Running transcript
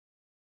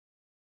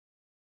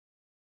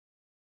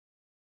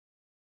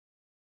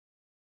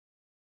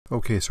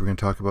Okay, so we're going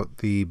to talk about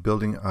the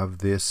building of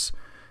this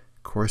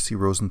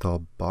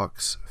Corsi-Rosenthal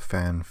box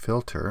fan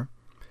filter.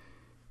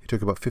 It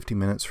took about 50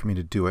 minutes for me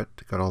to do it.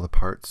 Got all the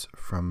parts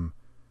from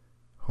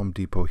Home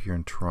Depot here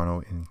in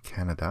Toronto in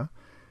Canada.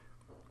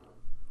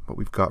 What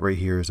we've got right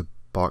here is a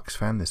box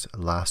fan, this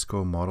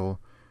Elasco model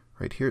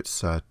right here.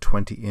 It's a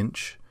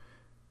 20-inch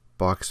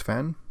box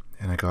fan,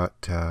 and I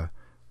got a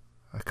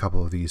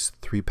couple of these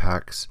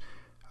 3-packs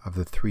of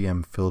the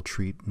 3M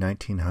Filtrete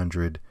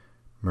 1900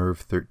 MERV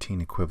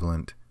 13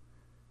 equivalent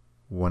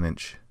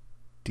 1-inch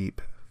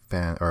deep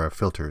fan or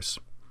filters.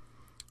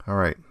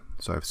 Alright,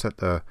 so I've set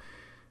the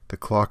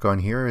clock on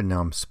here, and now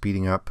I'm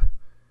speeding up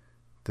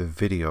the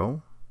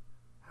video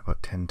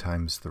about 10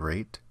 times the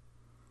rate.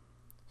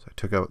 So I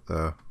took out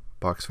the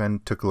box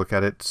fan, took a look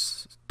at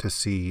it to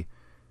see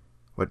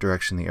what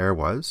direction the air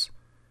was.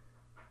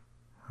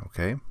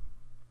 Okay,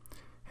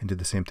 and did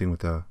the same thing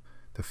with the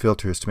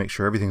filters to make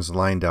sure everything's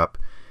lined up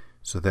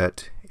so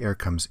that air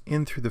comes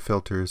in through the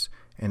filters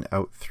and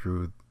out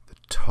through the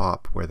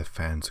top where the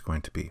fan's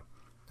going to be.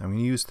 I'm going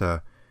to use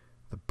the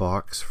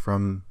box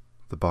from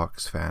the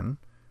box fan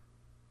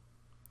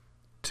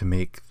to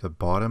make the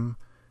bottom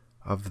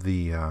of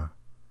the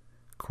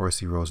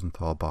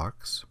Corsi-Rosenthal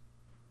box,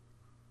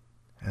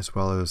 as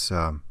well as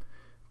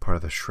part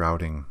of the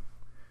shrouding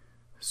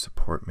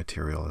support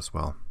material as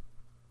well.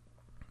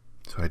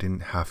 So I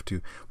didn't have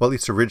to, well, at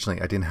least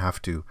originally I didn't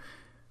have to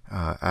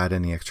add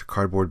any extra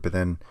cardboard, but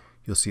then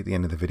you'll see at the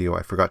end of the video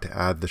I forgot to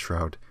add the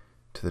shroud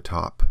to the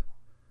top,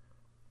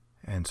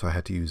 and so I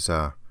had to use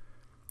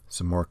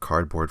some more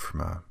cardboard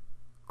from a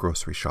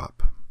grocery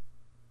shop.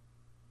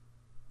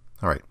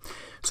 Alright,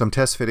 so I'm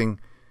test fitting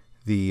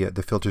the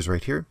filters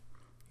right here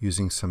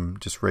using some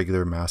just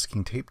regular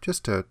masking tape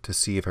just to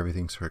see if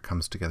everything sort of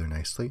comes together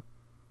nicely.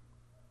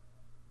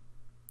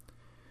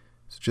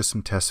 So just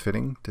some test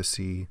fitting to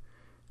see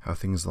how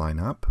things line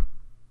up.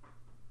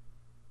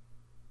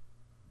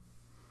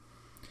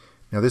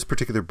 Now this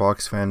particular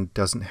box fan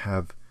doesn't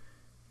have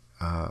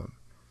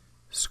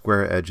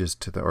square edges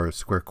to or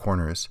square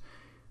corners.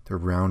 They're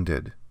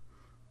rounded,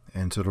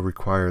 and so it'll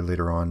require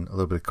later on a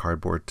little bit of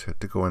cardboard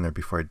to go in there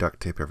before I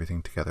duct tape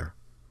everything together.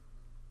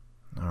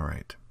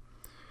 Alright,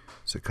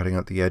 so cutting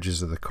out the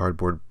edges of the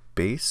cardboard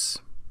base.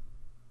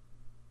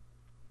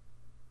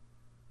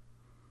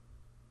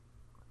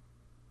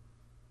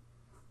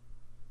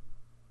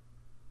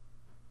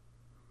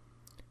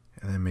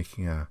 And then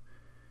making a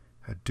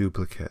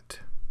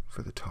duplicate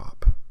for the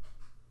top.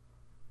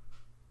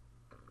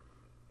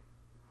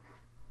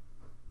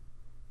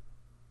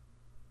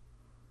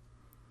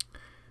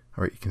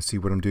 Alright, you can see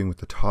what I'm doing with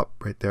the top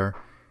right there.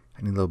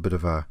 I need a little bit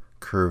of a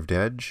curved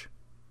edge.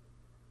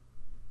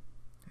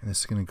 And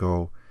this is going to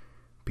go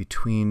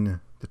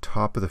between the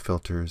top of the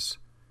filters,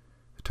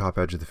 the top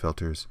edge of the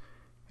filters,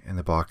 and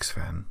the box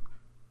fan.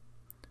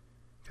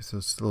 Because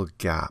there's a little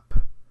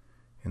gap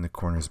in the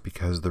corners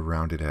because of the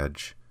rounded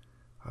edge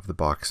of the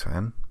box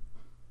fan.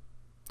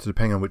 So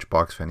depending on which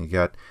box fan you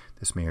get,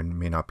 this may or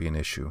may not be an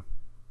issue.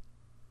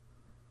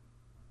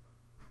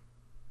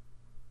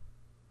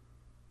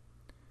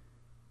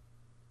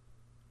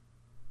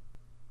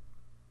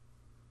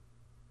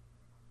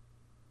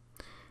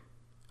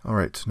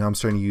 Alright, so now I'm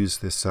starting to use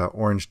this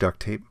orange duct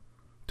tape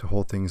to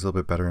hold things a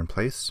little bit better in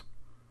place.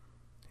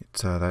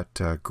 It's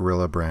that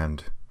Gorilla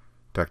brand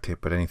duct tape,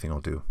 but anything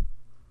will do.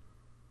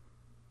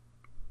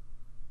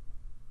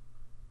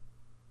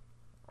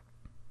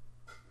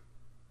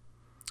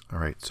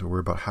 Alright, so we're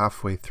about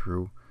halfway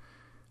through.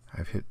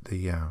 I've hit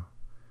the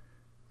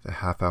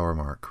half-hour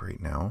mark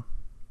right now.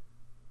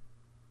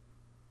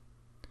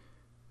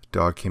 The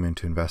dog came in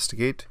to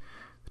investigate.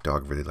 The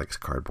dog really likes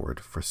cardboard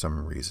for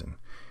some reason.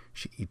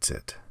 She eats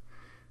it.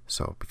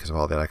 So because of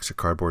all that extra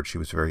cardboard, she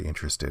was very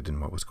interested in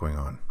what was going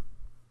on.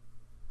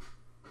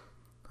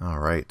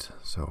 Alright,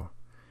 so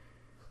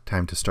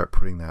time to start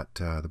putting that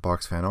the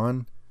box fan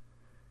on.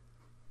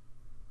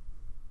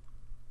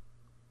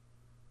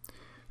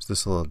 So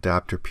this little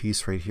adapter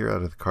piece right here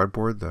out of the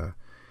cardboard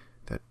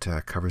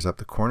that covers up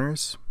the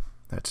corners,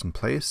 that's in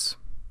place.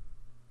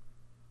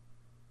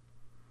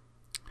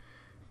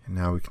 And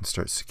now we can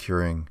start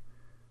securing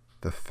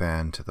the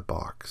fan to the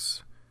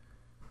box.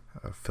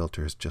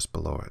 Filters just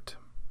below it.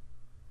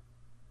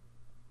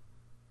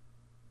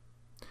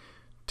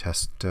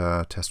 Test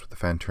with the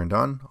fan turned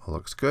on. All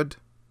looks good.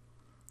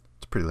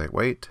 It's pretty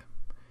lightweight.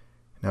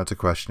 Now it's a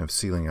question of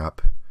sealing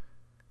up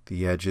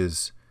the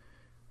edges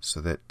so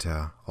that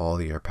all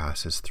the air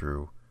passes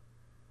through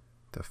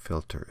the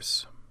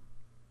filters.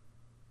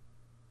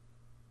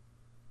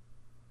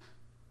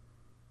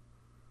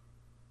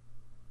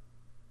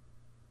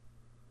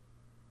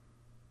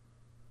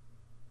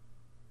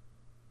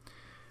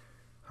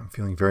 I'm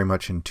feeling very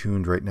much in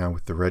tune right now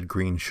with the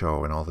red-green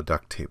show and all the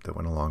duct tape that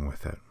went along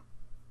with it.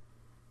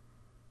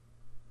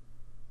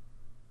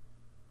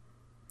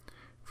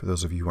 For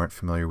those of you who aren't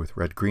familiar with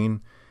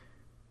red-green,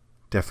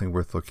 definitely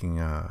worth looking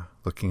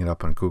it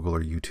up on Google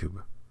or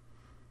YouTube.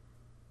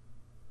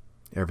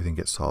 Everything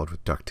gets solved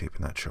with duct tape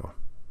in that show.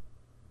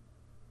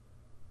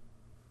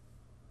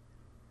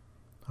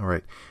 All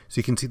right, so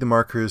you can see the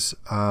markers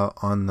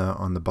on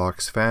the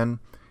box fan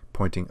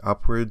pointing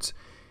upwards.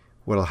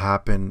 What'll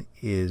happen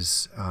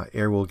is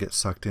air will get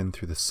sucked in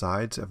through the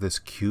sides of this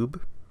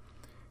cube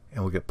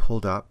and will get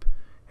pulled up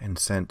and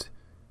sent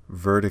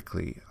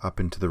vertically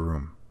up into the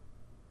room.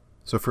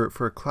 So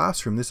for a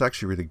classroom, this is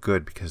actually really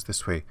good because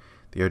this way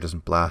the air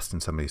doesn't blast in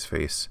somebody's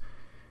face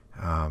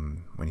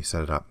when you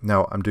set it up.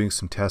 Now I'm doing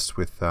some tests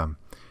with a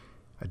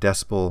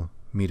decibel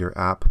meter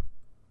app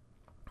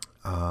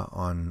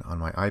on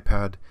my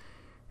iPad,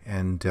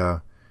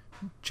 and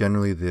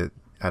generally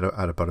at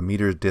about a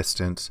meter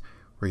distance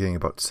we're getting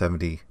about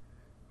 70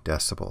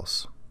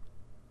 decibels.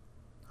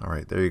 All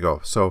right, there you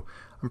go. So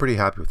I'm pretty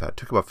happy with that. It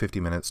took about 50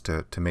 minutes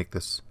to make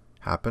this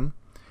happen,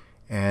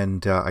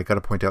 and I got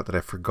to point out that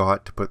I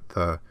forgot to put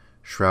the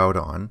shroud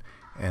on,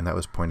 and that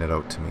was pointed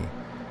out to me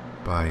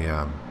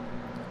by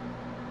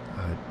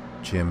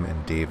Jim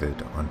and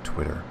David on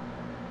Twitter.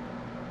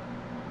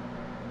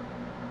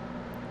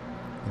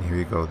 And here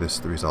you go, this is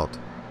the result.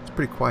 It's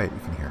pretty quiet, you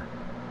can hear.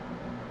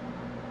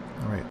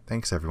 All right,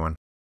 thanks everyone.